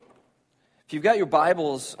If you've got your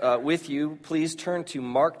Bibles with you, please turn to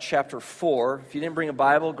Mark chapter 4. If you didn't bring a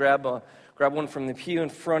Bible, grab one from the pew in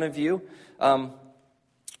front of you. Turn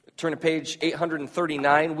to page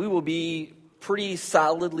 839. We will be pretty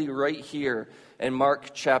solidly right here in Mark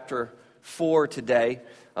chapter 4 today.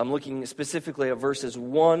 I'm looking specifically at verses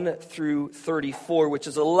 1 through 34, which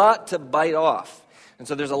is a lot to bite off. And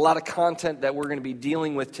so there's a lot of content that we're going to be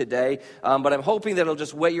dealing with today. But I'm hoping that it'll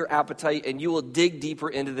just whet your appetite and you will dig deeper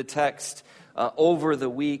into the text over the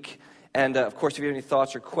week. And of course, if you have any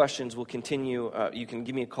thoughts or questions, we'll continue. You can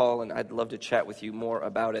give me a call and I'd love to chat with you more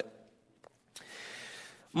about it.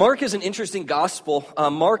 Mark is an interesting gospel.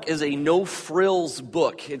 Mark is a no-frills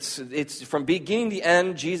book. It's from beginning to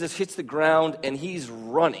end, Jesus hits the ground and he's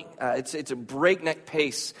running. It's a breakneck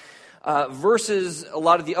pace. Versus a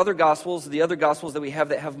lot of the other gospels that we have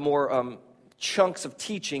that have more chunks of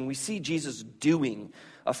teaching, we see Jesus doing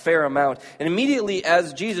a fair amount. And immediately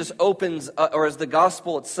as Jesus opens, or as the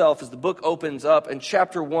gospel itself, as the book opens up, in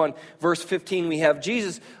chapter 1, verse 15, we have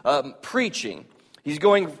Jesus preaching. He's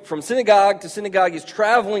going from synagogue to synagogue. He's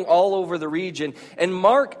traveling all over the region. And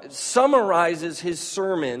Mark summarizes his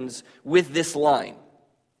sermons with this line.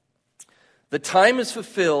 The time is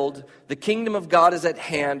fulfilled, the kingdom of God is at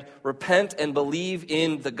hand, repent and believe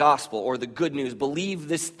in the gospel, or the good news. Believe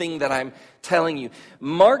this thing that I'm telling you.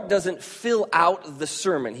 Mark doesn't fill out the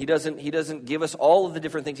sermon. He doesn't give us all of the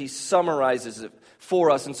different things. He summarizes it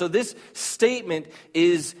for us. And so this statement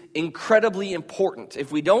is incredibly important.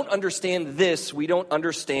 If we don't understand this, we don't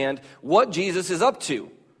understand what Jesus is up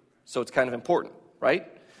to. So it's kind of important,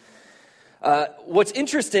 right? What's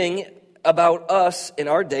interesting about us in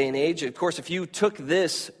our day and age, of course, if you took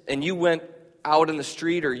this and you went out in the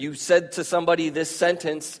street or you said to somebody this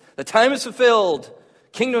sentence, the time is fulfilled,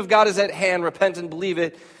 kingdom of God is at hand, repent and believe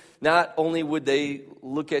it, not only would they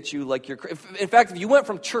look at you like you're... In fact, if you went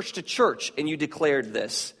from church to church and you declared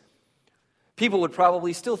this, people would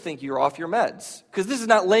probably still think you're off your meds. Because this is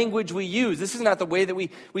not language we use. This is not the way that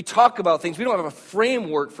we talk about things. We don't have a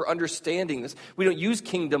framework for understanding this. We don't use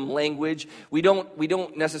kingdom language. We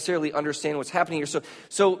don't necessarily understand what's happening here.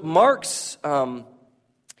 So Mark's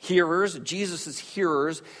hearers, Jesus'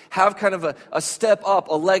 hearers, have kind of a step up,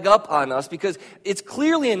 a leg up on us, because it's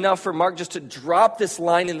clearly enough for Mark just to drop this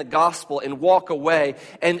line in the gospel and walk away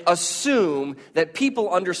and assume that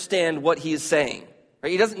people understand what he is saying.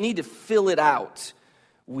 Right? He doesn't need to fill it out.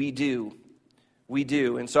 We do.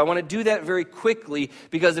 And so I want to do that very quickly,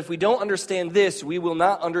 because if we don't understand this, we will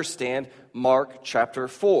not understand Mark chapter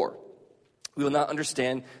 4. We will not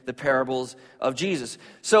understand the parables of Jesus.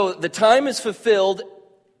 So the time is fulfilled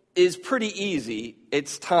is pretty easy.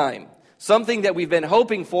 It's time. Something that we've been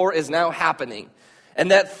hoping for is now happening.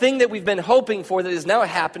 And that thing that we've been hoping for that is now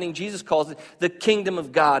happening, Jesus calls it the kingdom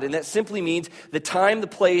of God. And that simply means the time, the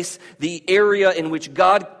place, the area in which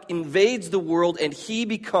God invades the world and he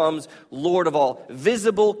becomes Lord of all,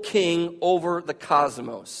 visible king over the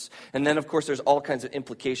cosmos. And then, of course, there's all kinds of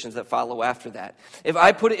implications that follow after that. If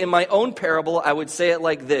I put it in my own parable, I would say it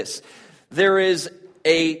like this. There is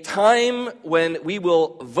a time when we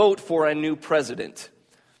will vote for a new president,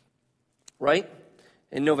 right?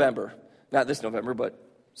 In November. Not this November, but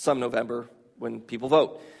some November when people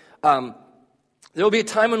vote. There will be a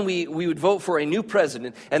time when we would vote for a new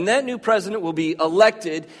president, and that new president will be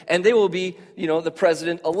elected, and they will be, the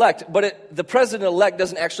president-elect. But the president-elect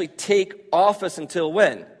doesn't actually take office until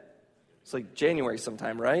when? It's like January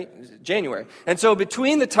sometime, right? January. And so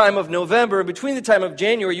between the time of November and between the time of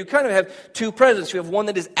January, you kind of have two presidents. You have one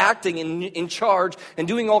that is acting in charge and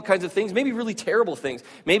doing all kinds of things, maybe really terrible things.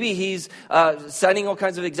 Maybe he's signing all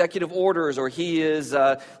kinds of executive orders, or he is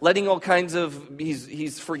letting all kinds of,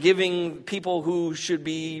 he's forgiving people who should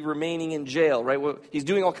be remaining in jail, right? Well, he's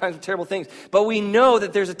doing all kinds of terrible things. But we know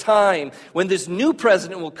that there's a time when this new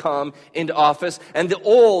president will come into office, and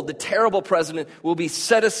the terrible president will be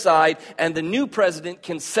set aside, and the new president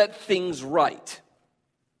can set things right.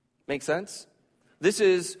 Make sense? This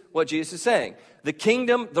is what Jesus is saying. The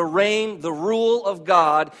kingdom, the reign, the rule of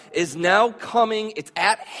God is now coming. It's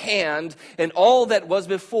at hand. And all that was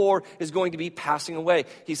before is going to be passing away.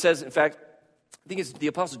 He says, in fact, I think it's the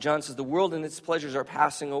Apostle John says, the world and its pleasures are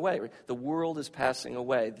passing away. Right? The world is passing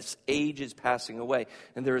away. This age is passing away.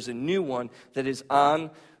 And there is a new one that is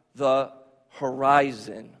on the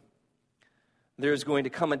horizon. There's going to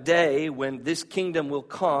come a day when this kingdom will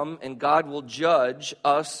come and God will judge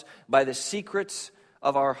us by the secrets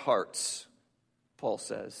of our hearts, Paul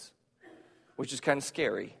says, which is kind of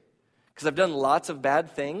scary. Because I've done lots of bad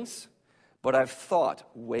things, but I've thought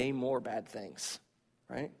way more bad things,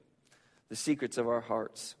 right? The secrets of our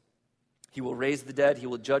hearts. He will raise the dead, he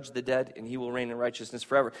will judge the dead, and he will reign in righteousness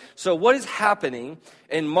forever. So what is happening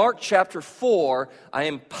in Mark chapter 4, I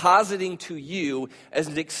am positing to you as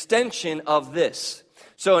an extension of this.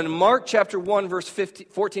 So in Mark chapter 1, verse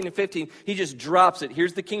 14 and 15, he just drops it.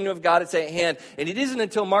 Here's the kingdom of God, it's at hand. And it isn't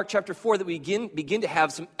until Mark chapter 4 that we begin to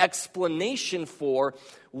have some explanation for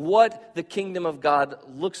what the kingdom of God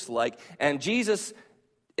looks like. And Jesus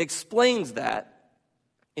explains that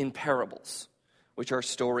in parables, which are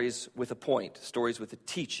stories with a point, stories with a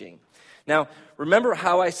teaching. Now, remember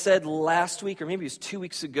how I said last week, or maybe it was 2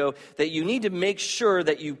 weeks ago, that you need to make sure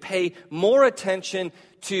that you pay more attention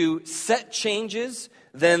to set changes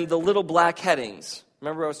than the little black headings.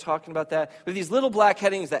 Remember I was talking about that? With these little black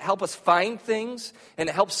headings that help us find things and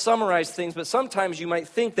it helps summarize things, but sometimes you might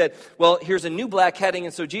think that, well, here's a new black heading,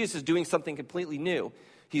 and so Jesus is doing something completely new.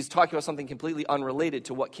 He's talking about something completely unrelated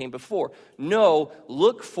to what came before. No,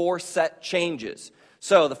 look for set changes.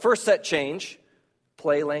 So the first set change,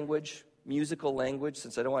 play language, musical language,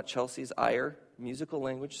 since I don't want Chelsea's ire, musical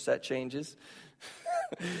language, set changes.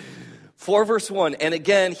 4 verse 1, and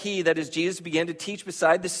again he, that is Jesus, began to teach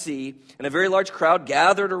beside the sea, and a very large crowd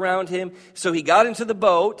gathered around him. So he got into the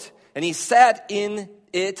boat, and he sat in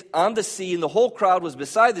it on the sea, and the whole crowd was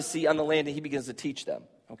beside the sea on the land, and he begins to teach them.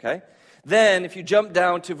 Okay? Then, if you jump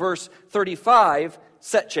down to verse 35,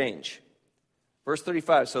 set change. Verse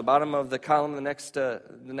 35, so bottom of the column, the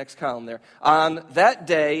next column there. On that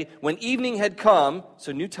day, when evening had come,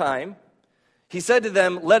 so new time, he said to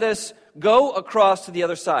them, let us go across to the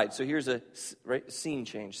other side. So here's a scene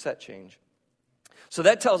change, set change. So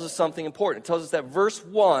that tells us something important. It tells us that verse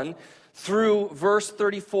 1 through verse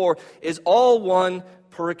 34 is all one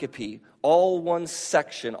pericope, all one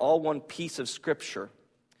section, all one piece of Scripture.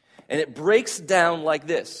 And it breaks down like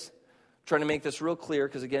this. I'm trying to make this real clear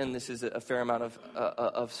because, again, this is a fair amount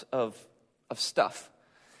of stuff.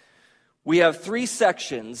 We have 3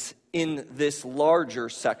 sections in this larger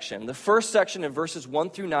section. The first section in verses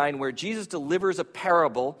 1 through 9 where Jesus delivers a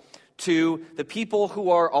parable to the people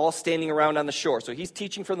who are all standing around on the shore. So he's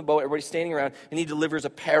teaching from the boat, everybody's standing around, and he delivers a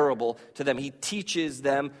parable to them. He teaches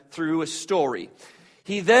them through a story.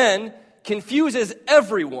 He then confuses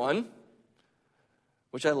everyone,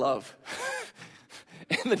 which I love.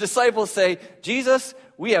 And the disciples say, Jesus,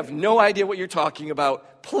 we have no idea what you're talking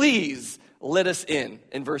about. Please let us in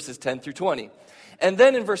verses 10 through 20. And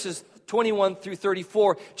then in verses 21 through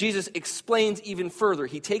 34, Jesus explains even further.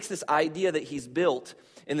 He takes this idea that he's built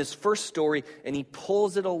in this first story and he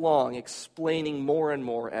pulls it along, explaining more and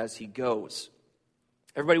more as he goes.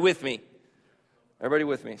 Everybody with me? Everybody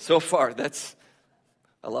with me? So far,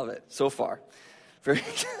 I love it. So far. Very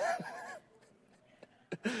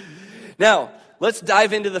Now, let's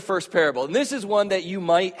dive into the first parable. And this is one that you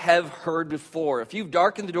might have heard before. If you've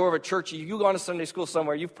darkened the door of a church, you've gone to Sunday school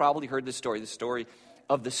somewhere, you've probably heard this story, the story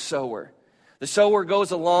of the sower. The sower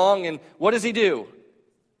goes along, and what does he do?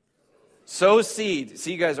 Sows seed.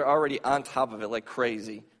 See, you guys are already on top of it like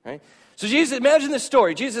crazy, right? So Jesus, imagine this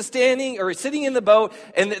story. Jesus is standing or sitting in the boat,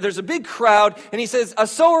 and there's a big crowd, and he says, a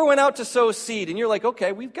sower went out to sow seed. And you're like,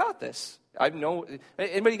 okay, we've got this.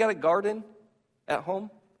 Anybody got a garden at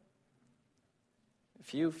home? A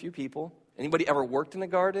few people. Anybody ever worked in a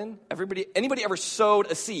garden? Anybody ever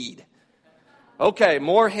sowed a seed? Okay,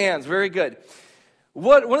 more hands. Very good.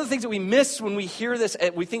 One of the things that we miss when we hear this,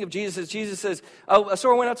 we think of Jesus as Jesus says, oh, a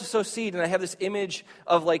sower went out to sow seed, and I have this image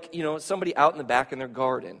of somebody out in the back in their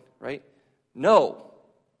garden, right? No,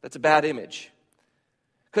 that's a bad image.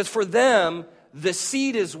 Because for them, the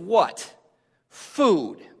seed is what?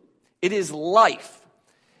 Food. It is life.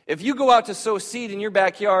 If you go out to sow seed in your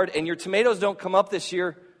backyard and your tomatoes don't come up this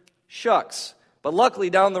year, shucks. But luckily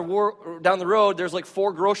down the road, there's like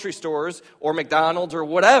 4 grocery stores or McDonald's or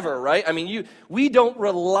whatever, right? I mean, we don't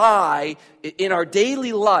rely in our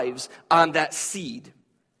daily lives on that seed.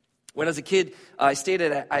 When I was a kid, I stayed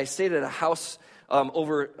at a house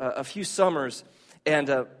over a few summers,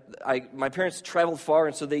 and my parents traveled far,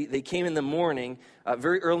 and so they came in the morning,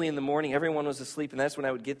 very early in the morning. Everyone was asleep, and that's when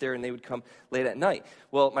I would get there, and they would come late at night.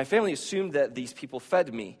 Well, my family assumed that these people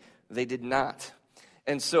fed me. They did not.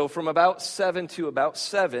 And so from about 7 to about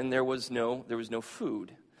 7, there was no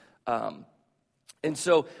food. And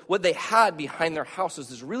so what they had behind their house was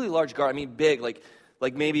this really large garden. I mean, big,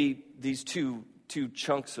 like maybe these two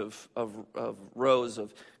chunks of rows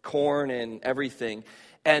of corn and everything.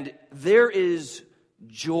 And there is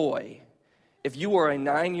joy if you are a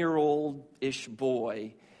 9-year-old-ish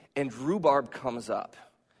boy and rhubarb comes up,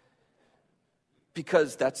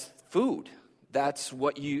 because that's food. That's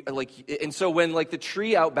what you like. And so when like the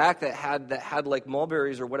tree out back that had like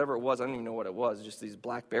mulberries or whatever it was, I don't even know what it was, just these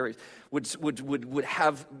black berries, would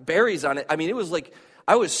have berries on it. I mean, it was like,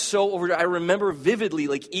 I was so over. I remember vividly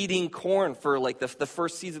like eating corn for like the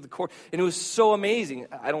first seeds of the corn, and it was so amazing.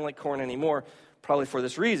 I don't like corn anymore, probably for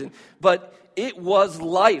this reason, but it was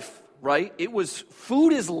life. Right? It was,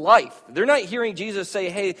 food is life. They're not hearing Jesus say,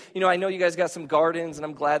 hey, I know you guys got some gardens, and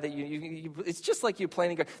I'm glad that you it's just like you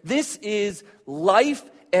planting garden. This is life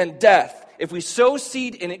and death. If we sow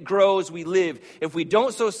seed and it grows, we live. If we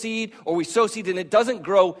don't sow seed, or we sow seed and it doesn't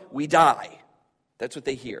grow, we die. That's what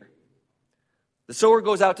they hear. The sower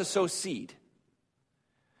goes out to sow seed.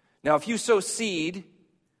 Now, if you sow seed,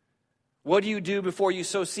 what do you do before you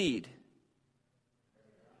sow seed?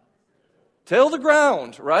 Till the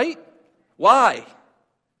ground, right? Why?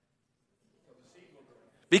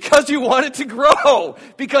 Because you want it to grow.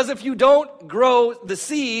 Because if you don't grow the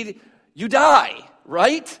seed, you die,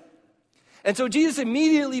 right? And so Jesus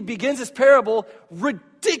immediately begins this parable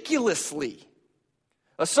ridiculously.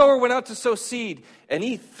 A sower went out to sow seed, and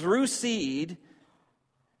he threw seed,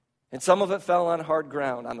 and some of it fell on hard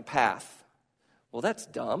ground on the path. Well, that's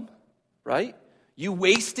dumb, right? You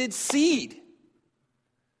wasted seed.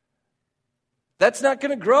 That's not going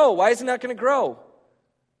to grow. Why is it not going to grow?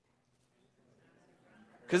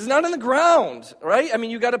 Because it's not in the ground, right? I mean,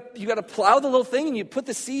 you got to plow the little thing, and you put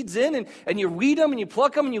the seeds in, and you weed them, and you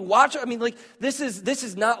pluck them, and you watch them. I mean, like, this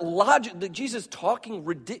is not logic. Jesus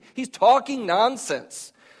he's talking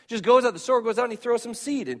nonsense. Just goes out, the sower goes out, and he throws some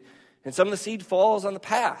seed, and some of the seed falls on the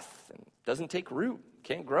path and doesn't take root,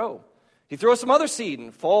 can't grow. He throws some other seed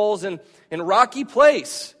and falls in a rocky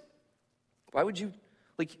place. Why would you,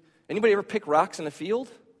 like, anybody ever pick rocks in a field?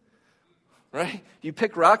 Right? You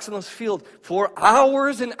pick rocks in this field for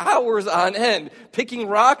hours and hours on end, picking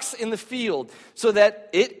rocks in the field so that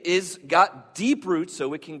it is got deep roots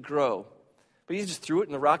so it can grow. But he just threw it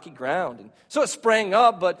in the rocky ground. And so it sprang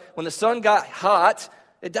up, but when the sun got hot,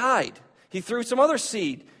 it died. He threw some other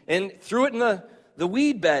seed and threw it in the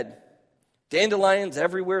weed bed. Dandelions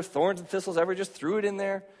everywhere, thorns and thistles everywhere, just threw it in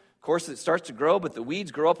there. Of course, it starts to grow, but the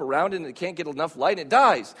weeds grow up around it, and it can't get enough light, and it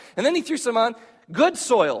dies. And then he threw some on good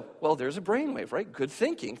soil. Well, there's a brainwave, right? Good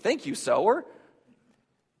thinking. Thank you, sower.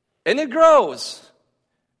 And it grows.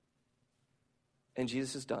 And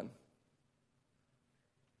Jesus is done.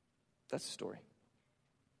 That's the story.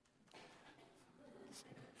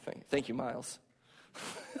 Thank you, Miles.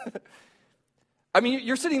 I mean,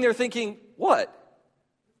 you're sitting there thinking, what?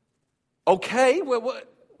 Okay,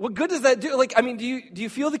 what good does that do? Like, I mean, do you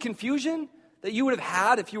feel the confusion that you would have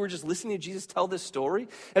had if you were just listening to Jesus tell this story?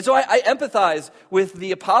 And so I empathize with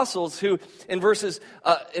the apostles who, in verses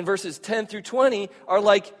 10 through 20, are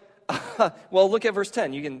like, well, look at verse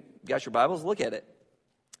 10. You got your Bibles, look at it.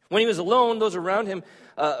 When he was alone, those around him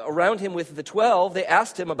with the 12, they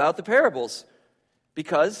asked him about the parables,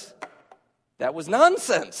 because that was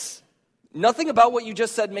nonsense. Nothing about what you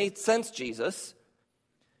just said made sense, Jesus.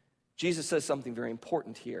 Jesus says something very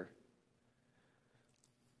important here.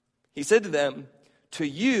 He said to them, to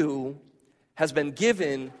you has been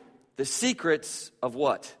given the secrets of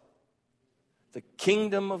what? The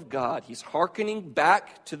kingdom of God. He's hearkening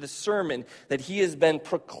back to the sermon that he has been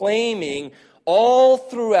proclaiming all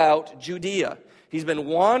throughout Judea. He's been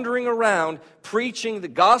wandering around preaching the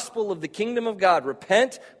gospel of the kingdom of God.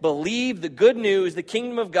 Repent, believe the good news. The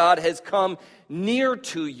kingdom of God has come near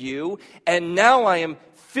to you, and now I am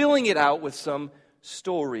filling it out with some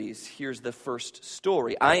stories. Here's the first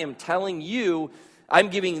story. I am telling you, I'm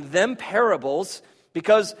giving them parables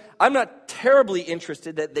because I'm not terribly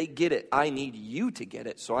interested that they get it. I need you to get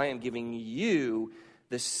it, so I am giving you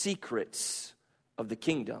the secrets of the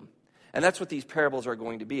kingdom. And that's what these parables are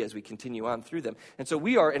going to be as we continue on through them. And so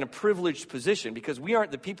we are in a privileged position because we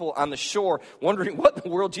aren't the people on the shore wondering what in the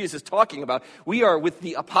world Jesus is talking about. We are with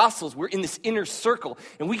the apostles. We're in this inner circle,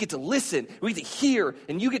 and we get to listen, we get to hear,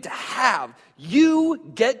 and you get to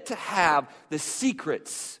have the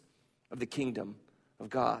secrets of the kingdom of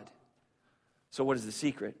God. So what is the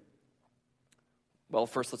secret? Well,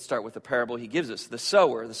 first let's start with the parable he gives us. The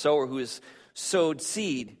sower who has sowed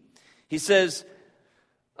seed. He says,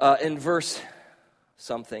 in verse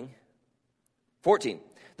 14,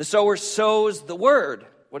 the sower sows the word.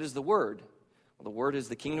 What is the word? Well, the word is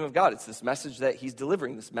the kingdom of God. It's this message that he's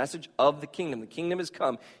delivering, this message of the kingdom. The kingdom has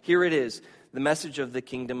come. Here it is, the message of the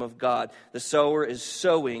kingdom of God. The sower is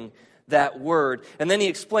sowing that word. And then he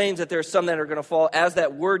explains that there are some that are going to fall as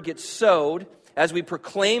that word gets sowed. as we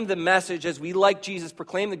proclaim the message, as we, like Jesus,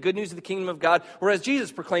 proclaim the good news of the kingdom of God, or as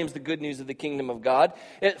Jesus proclaims the good news of the kingdom of God,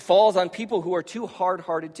 it falls on people who are too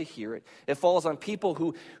hard-hearted to hear it. It falls on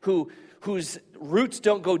people whose roots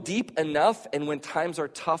don't go deep enough, and when times are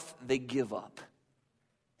tough, they give up.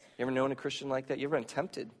 You ever known a Christian like that? You ever been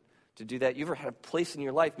tempted to do that? You ever had a place in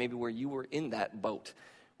your life maybe where you were in that boat,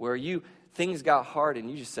 where things got hard and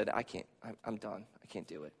you just said, I'm done. I can't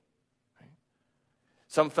do it. Right?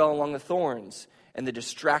 Some fell along the thorns, and the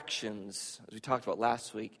distractions, as we talked about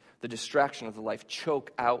last week, the distraction of the life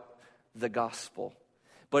choke out the gospel.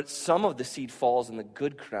 But some of the seed falls in the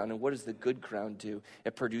good ground, and what does the good ground do?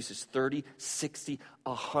 It produces 30, 60,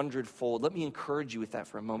 100-fold. Let me encourage you with that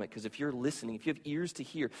for a moment, because if you're listening, if you have ears to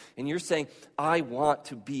hear, and you're saying, I want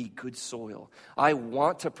to be good soil. I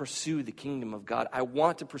want to pursue the kingdom of God. I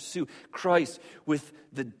want to pursue Christ with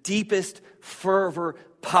the deepest fervor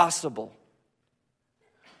possible.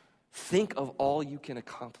 Think of all you can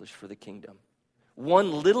accomplish for the kingdom.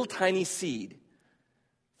 One little tiny seed,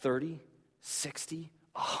 30, 60,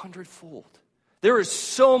 100-fold. There is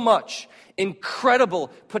so much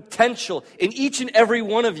incredible potential in each and every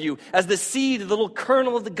one of you as the seed, the little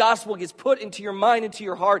kernel of the gospel gets put into your mind, into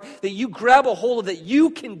your heart, that you grab a hold of, that you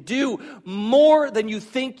can do more than you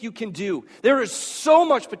think you can do. There is so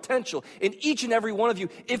much potential in each and every one of you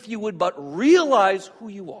if you would but realize who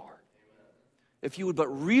you are. If you would but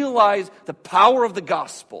realize the power of the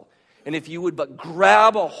gospel, and if you would but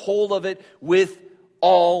grab a hold of it with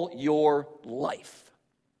all your life.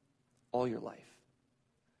 All your life.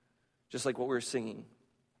 Just like what we were singing.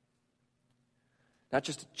 Not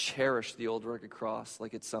just to cherish the old rugged cross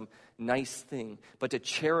like it's some nice thing, but to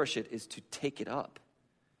cherish it is to take it up,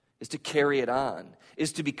 is to carry it on,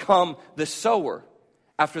 is to become the sower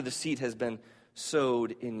after the seed has been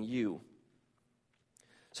sowed in you.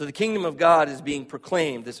 So the kingdom of God is being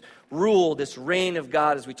proclaimed, this rule, this reign of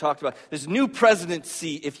God, as we talked about, this new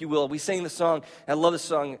presidency, if you will. We sang the song, I love the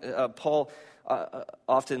song, Paul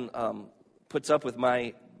often puts up with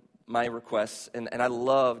my requests, and I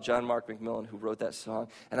love John Mark McMillan, who wrote that song,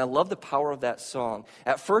 and I love the power of that song.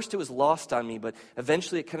 At first it was lost on me, but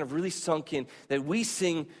eventually it kind of really sunk in that we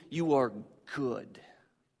sing, you are good.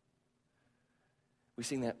 We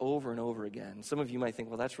sing that over and over again. Some of you might think,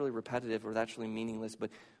 well, that's really repetitive or that's really meaningless, but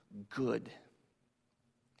good.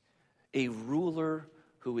 A ruler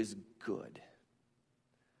who is good.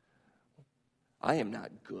 I am not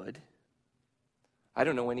good. I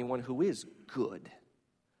don't know anyone who is good.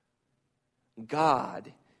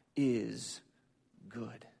 God is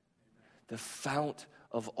good. The fount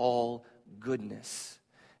of all goodness.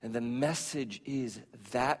 And the message is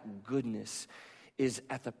that goodness is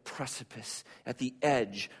at the precipice, at the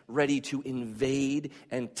edge, ready to invade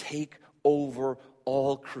and take over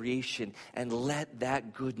all creation. And let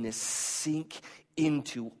that goodness sink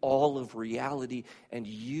into all of reality. And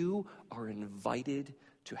you are invited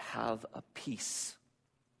to have a piece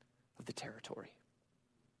of the territory.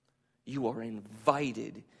 You are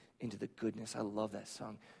invited into the goodness. I love that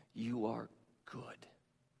song. You are good.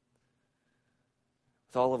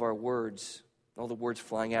 With all of our words, all the words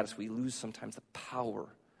flying at us, we lose sometimes the power,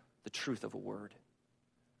 the truth of a word.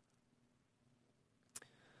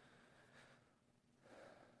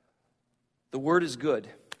 The word is good,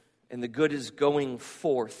 and the good is going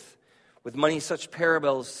forth. With many such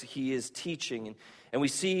parables he is teaching. And we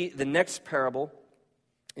see the next parable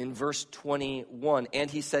in verse 21, and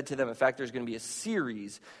he said to them. In fact, there's going to be a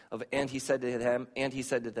series of and he said to them, and he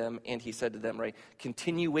said to them, and he said to them, right?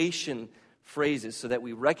 Continuation phrases so that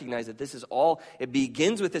we recognize that this is all, it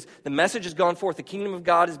begins with this. The message has gone forth. The kingdom of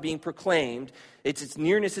God is being proclaimed. Its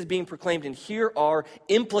nearness is being proclaimed, and here are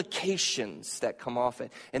implications that come off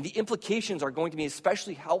it. And the implications are going to be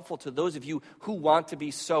especially helpful to those of you who want to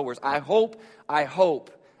be sowers. I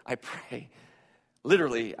pray,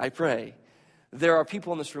 literally, I pray, there are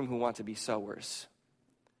people in this room who want to be sowers.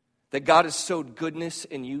 That God has sowed goodness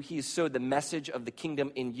in you. He has sowed the message of the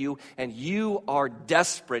kingdom in you. And you are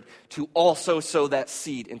desperate to also sow that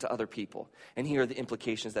seed into other people. And here are the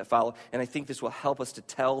implications that follow. And I think this will help us to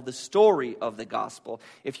tell the story of the gospel.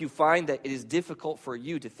 If you find that it is difficult for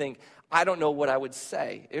you to think, I don't know what I would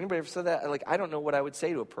say. Anybody ever said that? Like, I don't know what I would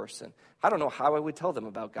say to a person. I don't know how I would tell them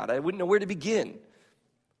about God. I wouldn't know where to begin.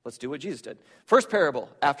 Let's do what Jesus did. First parable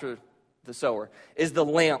after the sower is the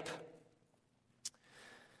lamp.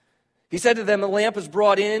 He said to them, the lamp is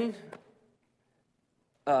brought in.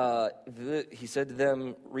 He said to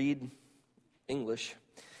them, read English.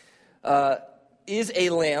 Is a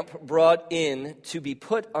lamp brought in to be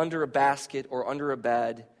put under a basket or under a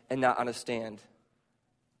bed and not on a stand?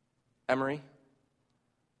 Emery?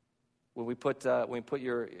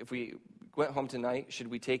 If we went home tonight, should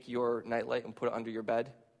we take your nightlight and put it under your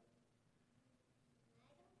bed?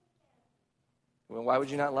 Well, why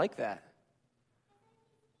would you not like that?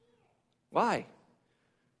 Why?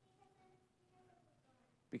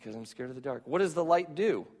 Because I'm scared of the dark. What does the light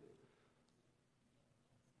do?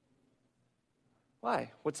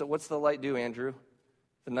 Why? What's the light do, Andrew?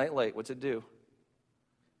 The night light, what's it do?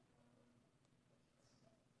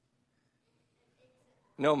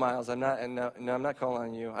 No, Miles, I'm not calling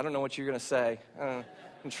on you. I don't know what you're going to say. I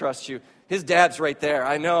don't trust you. His dad's right there.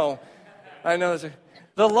 I know.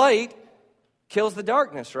 The light kills the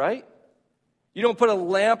darkness, right? You don't put a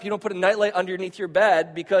lamp, you don't put a nightlight underneath your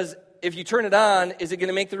bed because if you turn it on, is it going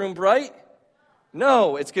to make the room bright?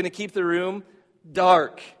 No, it's going to keep the room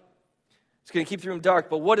dark. It's going to keep the room dark.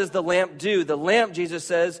 But what does the lamp do? The lamp, Jesus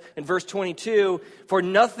says in verse 22, for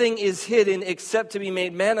nothing is hidden except to be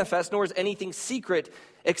made manifest, nor is anything secret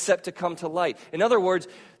except to come to light. In other words,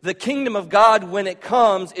 the kingdom of God, when it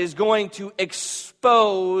comes, is going to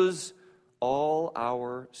expose all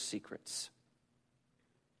our secrets.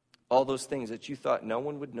 All those things that you thought no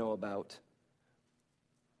one would know about,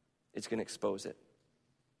 it's going to expose it.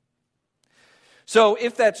 So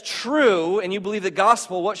if that's true and you believe the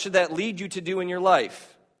gospel, what should that lead you to do in your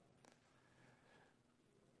life?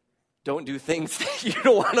 Don't do things that you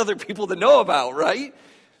don't want other people to know about, right?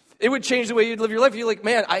 It would change the way you'd live your life. You're like,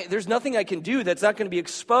 man, there's nothing I can do that's not going to be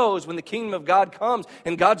exposed when the kingdom of God comes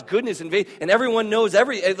and God's goodness and everyone knows and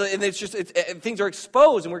it's just things are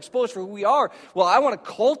exposed and we're exposed for who we are. Well, I want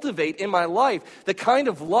to cultivate in my life the kind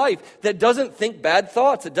of life that doesn't think bad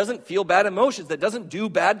thoughts, that doesn't feel bad emotions, that doesn't do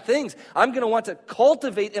bad things. I'm going to want to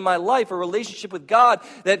cultivate in my life a relationship with God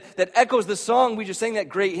that echoes the song we just sang, that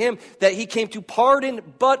great hymn, that he came to pardon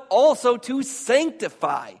but also to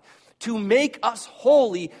sanctify, to make us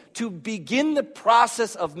holy, to begin the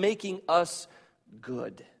process of making us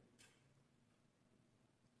good.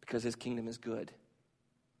 Because his kingdom is good.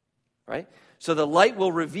 Right? So the light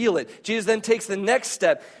will reveal it. Jesus then takes the next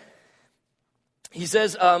step. He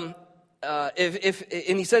says, and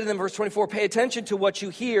he said in verse 24, pay attention to what you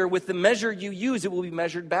hear. With the measure you use, it will be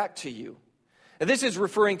measured back to you. And this is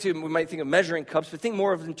referring to, we might think of measuring cups, but think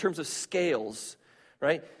more of it in terms of scales.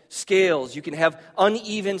 Right? Scales. You can have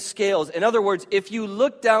uneven scales. In other words, if you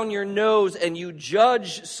look down your nose and you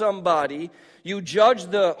judge somebody, you judge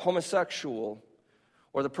the homosexual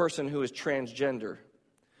or the person who is transgender,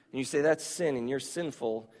 and you say that's sin and you're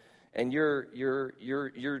sinful and you're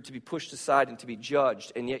to be pushed aside and to be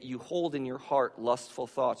judged, and yet you hold in your heart lustful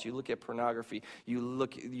thoughts. You look at pornography. You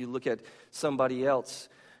look at somebody else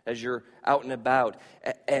as you're out and about,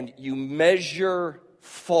 and you measure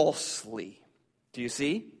falsely. Do you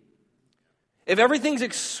see? If everything's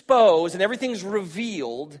exposed and everything's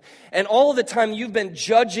revealed, and all the time you've been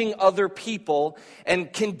judging other people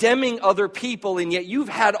and condemning other people, and yet you've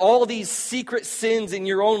had all these secret sins in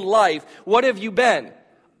your own life, what have you been?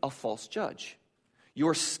 A false judge.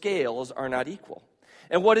 Your scales are not equal.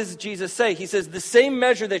 And what does Jesus say? He says, the same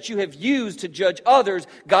measure that you have used to judge others,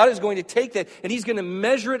 God is going to take that, and he's going to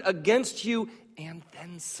measure it against you and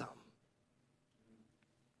then some.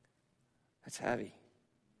 That's heavy.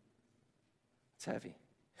 It's heavy.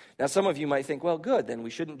 Now, some of you might think, well, good, then we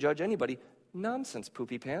shouldn't judge anybody. Nonsense,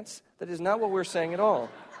 poopy pants. That is not what we're saying at all.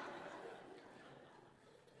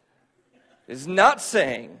 It is not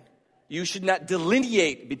saying you should not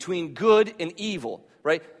delineate between good and evil,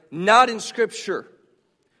 right? Not in Scripture.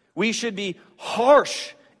 We should be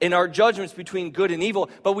harsh in our judgments between good and evil,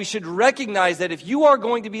 but we should recognize that if you are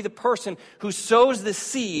going to be the person who sows the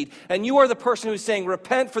seed, and you are the person who's saying,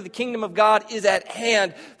 repent for the kingdom of God is at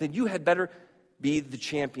hand, then you had better be the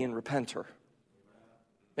champion repenter.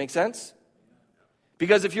 Make sense?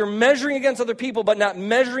 Because if you're measuring against other people but not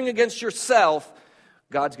measuring against yourself,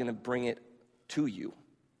 God's going to bring it to you.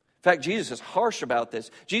 In fact, Jesus is harsh about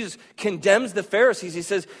this. Jesus condemns the Pharisees.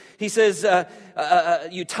 He says,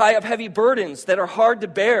 you tie up heavy burdens that are hard to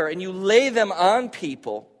bear and you lay them on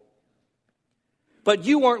people, but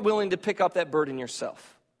you aren't willing to pick up that burden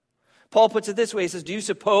yourself. Paul puts it this way. He says, do you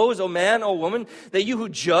suppose, O man, O woman, that you who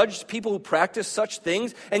judge people who practice such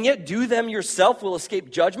things and yet do them yourself will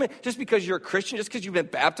escape judgment just because you're a Christian, just because you've been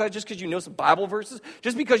baptized, just because you know some Bible verses,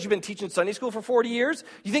 just because you've been teaching Sunday school for 40 years?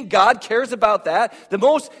 You think God cares about that? The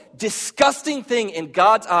most disgusting thing in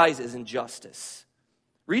God's eyes is injustice.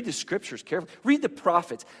 Read the scriptures carefully. Read the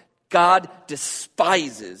prophets. God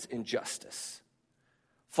despises injustice.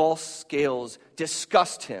 False scales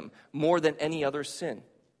disgust him more than any other sin.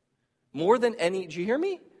 More than any, do you hear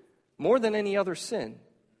me? More than any other sin.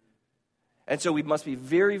 And so we must be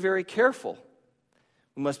very, very careful.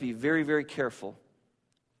 We must be very, very careful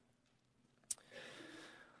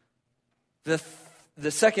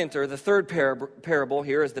The second or the third parable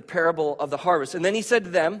here is the parable of the harvest. And then he said to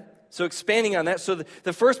them, so expanding on that, so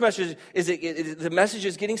the first message is the message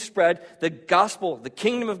is getting spread. The gospel, the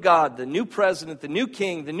kingdom of God, the new president, the new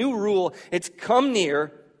king, the new rule, it's come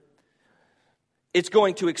near. It's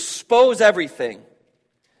going to expose everything.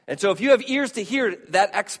 And so if you have ears to hear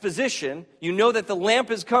that exposition, you know that the lamp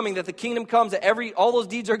is coming, that the kingdom comes, that all those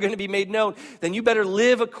deeds are going to be made known, then you better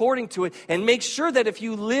live according to it. And make sure that if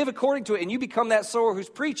you live according to it and you become that sower who's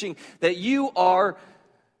preaching, that your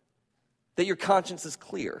conscience is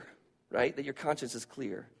clear. Right? That your conscience is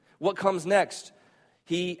clear. What comes next?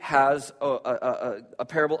 He has a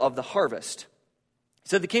parable of the harvest. He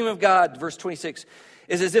said, the kingdom of God, verse 26,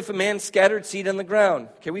 is as if a man scattered seed on the ground.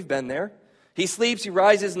 Okay, we've been there. He sleeps, he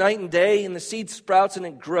rises night and day, and the seed sprouts and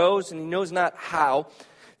it grows, and he knows not how.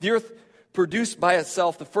 The earth produced by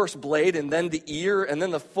itself the first blade, and then the ear, and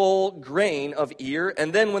then the full grain of ear.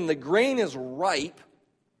 And then when the grain is ripe,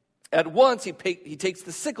 at once he takes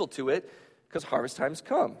the sickle to it, because harvest time's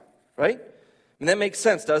come. Right? And that makes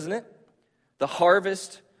sense, doesn't it? The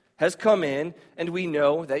harvest has come in, and we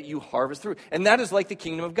know that you harvest through. And that is like the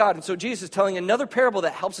kingdom of God. And so Jesus is telling another parable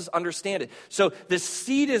that helps us understand it. So the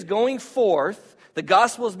seed is going forth. The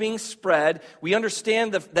gospel is being spread. We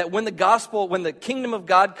understand that when the kingdom of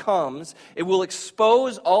God comes, it will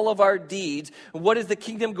expose all of our deeds. What is the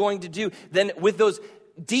kingdom going to do? Then with those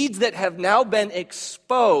deeds that have now been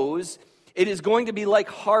exposed, it is going to be like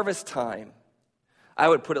harvest time. I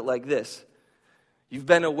would put it like this. You've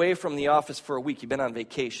been away from the office for a week. You've been on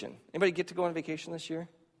vacation. Anybody get to go on vacation this year?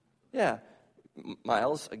 Yeah.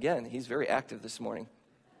 Miles, again, he's very active this morning.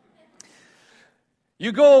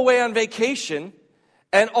 You go away on vacation,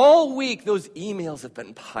 and all week those emails have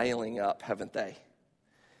been piling up, haven't they?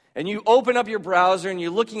 And you open up your browser, and you're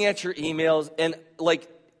looking at your emails, and like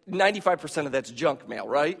 95% of that's junk mail,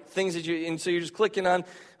 right? And so you're just clicking on,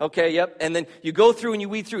 okay, yep. And then you go through and you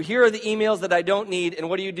weed through. Here are the emails that I don't need. And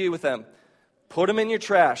what do you do with them? Put them in your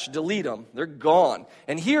trash. Delete them. They're gone.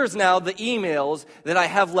 And here's now the emails that I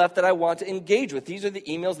have left that I want to engage with. These are the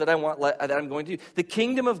emails that I'm going to do. The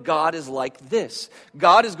kingdom of God is like this.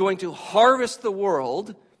 God is going to harvest the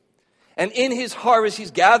world. And in his harvest,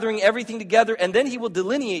 he's gathering everything together. And then he will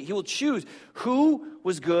delineate. He will choose who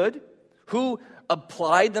was good, who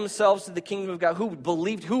applied themselves to the kingdom of God, who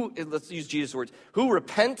believed, let's use Jesus' words, who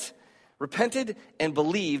repented and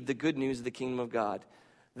believed the good news of the kingdom of God.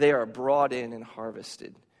 They are brought in and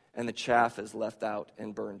harvested, and the chaff is left out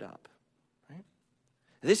and burned up. Right?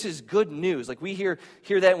 This is good news. Like we hear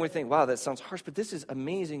that and we think, wow, that sounds harsh, but this is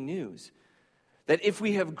amazing news. That if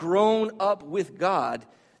we have grown up with God,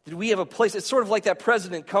 that we have a place. It's sort of like that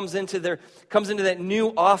president comes into that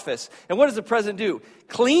new office. And what does the president do?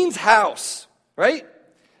 Cleans house. Right?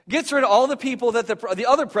 Gets rid of all the people that the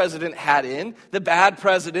other president had in. The bad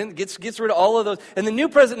president gets rid of all of those. And the new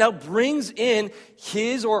president now brings in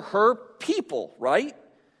his or her people, right?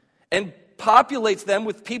 And populates them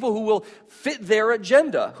with people who will fit their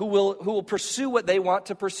agenda, who will pursue what they want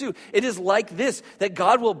to pursue. It is like this, that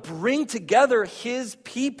God will bring together his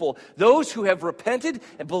people, those who have repented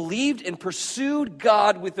and believed and pursued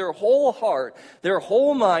God with their whole heart, their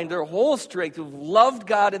whole mind, their whole strength, who've loved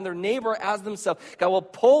God and their neighbor as themselves. God will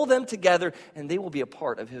pull them together, and they will be a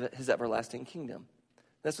part of his everlasting kingdom.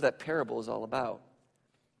 That's what that parable is all about.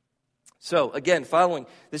 So again, following,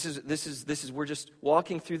 this is we're just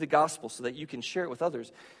walking through the gospel so that you can share it with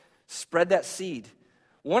others. Spread that seed.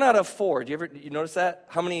 1 out of 4. You notice that?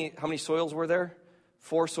 How many soils were there?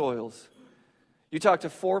 4 soils. You talk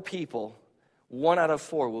to 4 people, 1 out of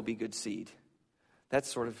 4 will be good seed. That's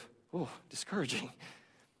sort of discouraging.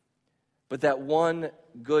 But that one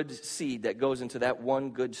good seed that goes into that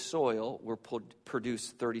one good soil will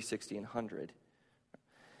produce 30, 60, and 100.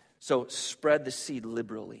 So spread the seed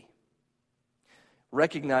liberally.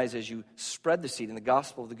 Recognize as you spread the seed in the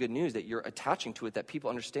gospel of the good news that you're attaching to it, that people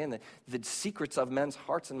understand that the secrets of men's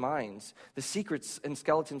hearts and minds, the secrets and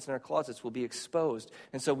skeletons in our closets will be exposed.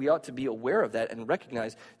 And so we ought to be aware of that and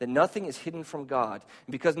recognize that nothing is hidden from God.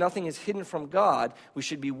 And because nothing is hidden from God, we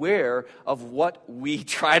should beware of what we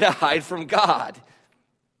try to hide from God.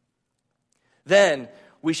 Then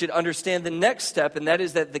we should understand the next step, and that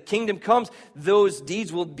is that the kingdom comes, those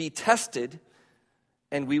deeds will be tested,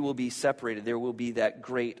 and we will be separated. There will be that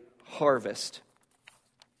great harvest.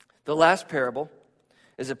 The last parable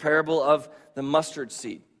is a parable of the mustard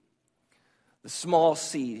seed, the small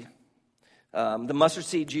seed. The mustard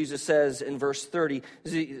seed, Jesus says in verse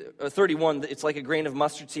 31, it's like a grain of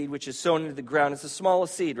mustard seed which is sown into the ground. It's the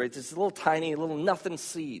smallest seed, right? It's this little tiny, little nothing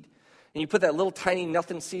seed. And you put that little tiny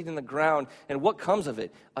nothing seed in the ground, and what comes of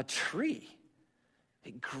it? A tree.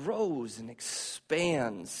 it grows and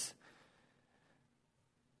expands,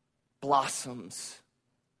 blossoms.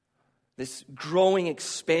 This growing,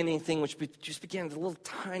 expanding thing, which just began as a little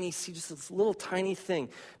tiny seed, just this little tiny thing,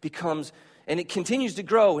 becomes, and it continues to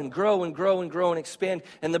grow and grow and grow and grow and expand.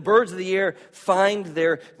 And the birds of the air find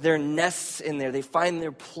their nests in there. They find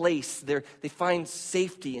their place. They find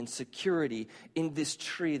safety and security in this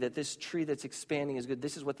tree that's expanding is good.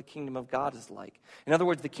 This is what the kingdom of God is like. In other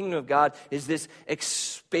words, the kingdom of God is this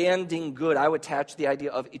expanding good. I would attach the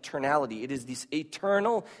idea of eternality. It is this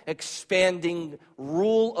eternal, expanding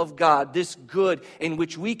rule of God, this good in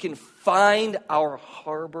which we can find our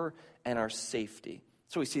harbor and our safety.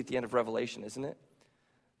 That's what we see at the end of Revelation, isn't it?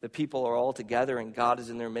 The people are all together and God is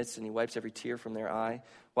in their midst and he wipes every tear from their eye.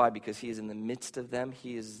 Why? Because he is in the midst of them.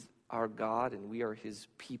 He is our God and we are his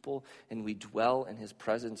people and we dwell in his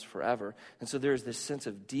presence forever. And so there's this sense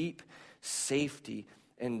of deep safety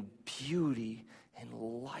and beauty and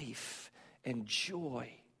life and joy.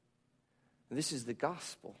 And this is the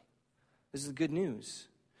gospel. This is the good news.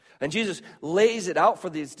 And Jesus lays it out for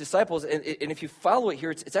these disciples. And if you follow it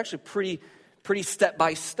here, it's actually pretty step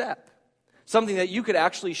by step. Something that you could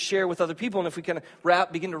actually share with other people. And if we kind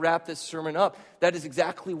of begin to wrap this sermon up, that is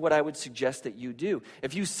exactly what I would suggest that you do.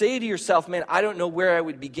 If you say to yourself, man, I don't know where I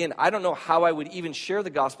would begin. I don't know how I would even share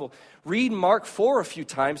the gospel. Read Mark 4 a few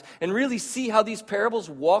times and really see how these parables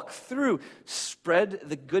walk through. Spread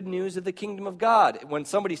the good news of the kingdom of God. When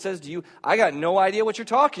somebody says to you, I got no idea what you're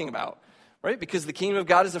talking about, right? Because the kingdom of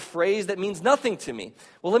God is a phrase that means nothing to me.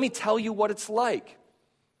 Well, let me tell you what it's like.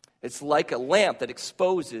 It's like a lamp that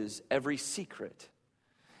exposes every secret.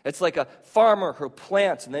 It's like a farmer who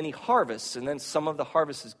plants and then he harvests, and then some of the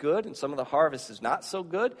harvest is good and some of the harvest is not so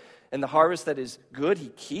good. And the harvest that is good he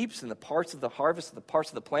keeps, and the parts of the harvest, the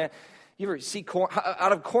parts of the plant. You ever see corn?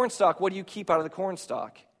 Out of corn stalk, what do you keep out of the corn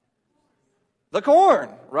stalk? The corn,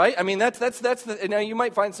 right? I mean, that's the, now you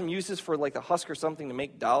might find some uses for like the husk or something to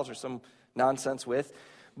make dolls or some nonsense with,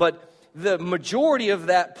 but the majority of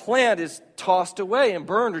that plant is tossed away and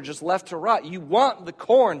burned or just left to rot. You want the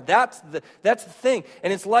corn. That's the thing.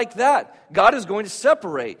 And it's like that. God is going to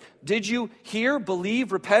separate. Did you hear,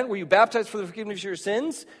 believe, repent? Were you baptized for the forgiveness of your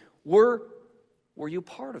sins? Were you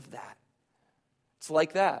part of that? It's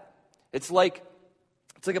like that. It's like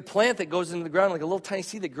a plant that goes into the ground, like a little tiny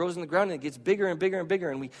seed that grows in the ground, and it gets bigger and bigger and bigger,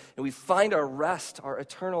 and we find our rest, our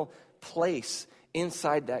eternal place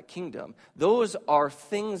inside that kingdom. Those are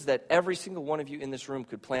things that every single one of you in this room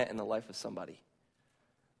could plant in the life of somebody.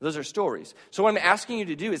 Those are stories. So what I'm asking you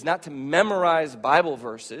to do is not to memorize Bible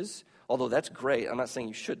verses, although that's great. I'm not saying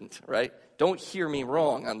you shouldn't, right? Don't hear me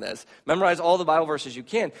wrong on this. Memorize all the Bible verses you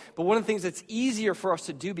can. But one of the things that's easier for us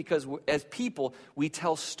to do, because as people, we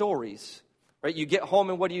tell stories, right? You get home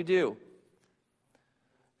and what do?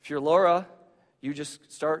 If you're Laura, you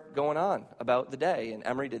just start going on about the day. And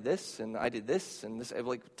Emery did this, and I did this, and this,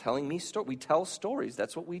 like telling me stories. We tell stories.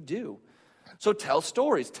 That's what we do. So tell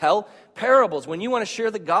stories. Tell parables. When you want to share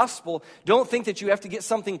the gospel, don't think that you have to get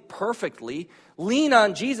something perfectly. Lean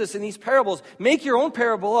on Jesus in these parables. Make your own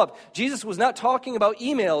parable up. Jesus was not talking about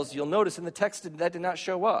emails. You'll notice in the text that did not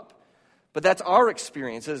show up. But that's our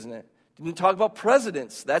experience, isn't it? Didn't talk about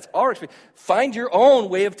presidents. That's our experience. Find your own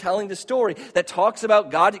way of telling the story that talks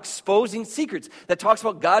about God exposing secrets, that talks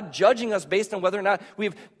about God judging us based on whether or not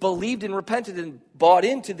we've believed and repented and bought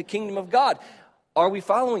into the kingdom of God. Are we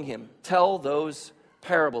following him? Tell those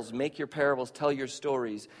parables. Make your parables. Tell your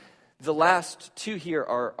stories. The last two here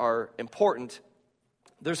are important.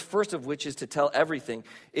 There's first of which is to tell everything.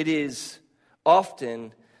 It is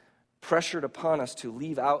often pressured upon us to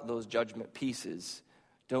leave out those judgment pieces.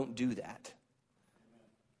 Don't do that.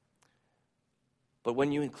 But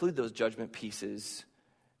when you include those judgment pieces,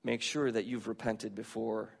 make sure that you've repented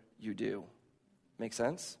before you do. Make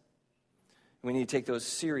sense? We need to take those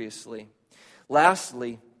seriously.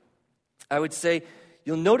 Lastly, I would say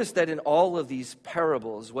you'll notice that in all of these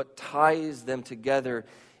parables, what ties them together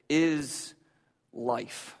is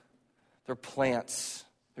life. They're plants.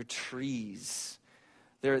 They're trees.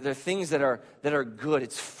 They're things that are good.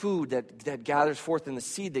 It's food that gathers forth in the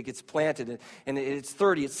seed that gets planted. And it's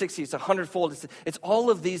 30, it's 60, it's 100-fold. It's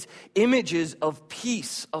all of these images of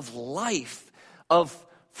peace, of life, of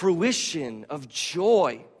fruition, of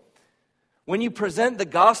joy. When you present the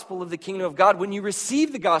gospel of the kingdom of God, when you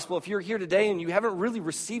receive the gospel, if you're here today and you haven't really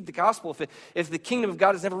received the gospel, if the kingdom of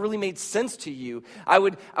God has never really made sense to you, I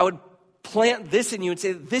would plant this in you and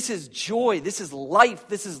say, this is joy, this is life,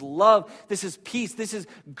 this is love, this is peace, this is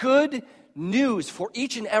good news for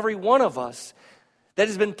each and every one of us that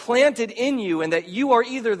has been planted in you, and that you are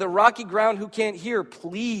either the rocky ground who can't hear,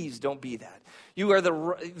 please don't be that. You are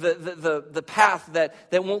the path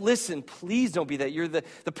that won't listen. Please don't be that. You're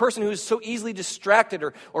the person who is so easily distracted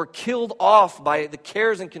or killed off by the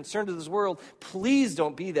cares and concerns of this world. Please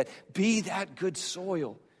don't be that. Be that good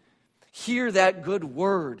soil. Hear that good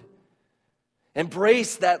word.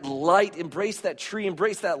 Embrace that light. Embrace that tree.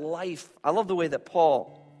 Embrace that life. I love the way that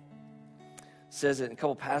Paul says it in a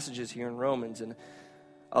couple passages here in Romans, and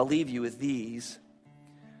I'll leave you with these.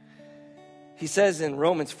 He says in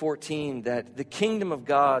Romans 14 that the kingdom of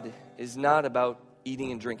God is not about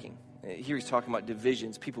eating and drinking. Here he's talking about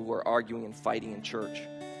divisions, people who are arguing and fighting in church.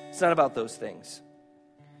 It's not about those things.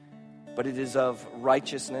 But it is of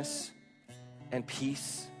righteousness and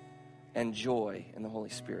peace and joy in the Holy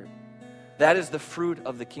Spirit. That is the fruit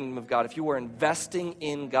of the kingdom of God. If you are investing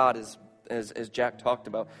in God, as Jack talked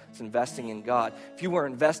about, it's investing in God. If you are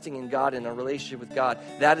investing in God, in a relationship with God,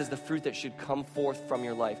 that is the fruit that should come forth from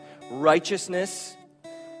your life. Righteousness,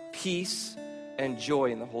 peace, and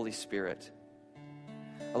joy in the Holy Spirit.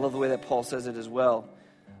 I love the way that Paul says it as well,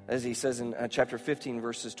 as he says in chapter 15,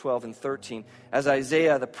 verses 12 and 13. As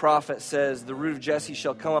Isaiah the prophet says, the root of Jesse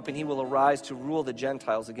shall come up and he will arise to rule the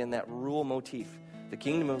Gentiles. Again, that rule motif, the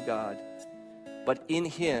kingdom of God. But in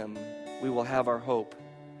him we will have our hope.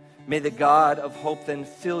 May the God of hope then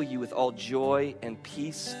fill you with all joy and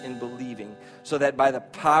peace in believing, so that by the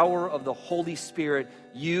power of the Holy Spirit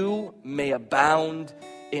you may abound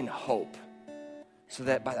in hope. So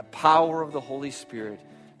that by the power of the Holy Spirit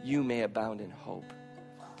you may abound in hope.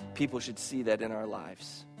 People should see that in our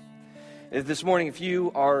lives. This morning, if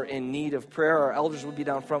you are in need of prayer, our elders will be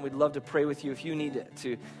down front. We'd love to pray with you. If you need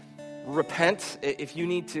to repent, if you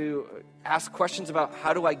need to ask questions about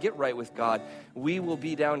how do I get right with God, we will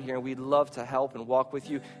be down here and we'd love to help and walk with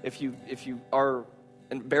you. If you are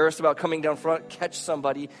embarrassed about coming down front, catch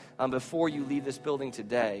somebody before you leave this building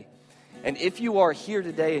today. And if you are here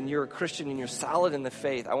today and you're a Christian and you're solid in the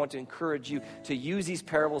faith, I want to encourage you to use these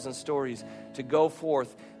parables and stories to go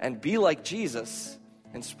forth and be like Jesus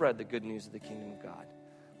and spread the good news of the kingdom of God.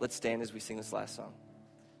 Let's stand as we sing this last song.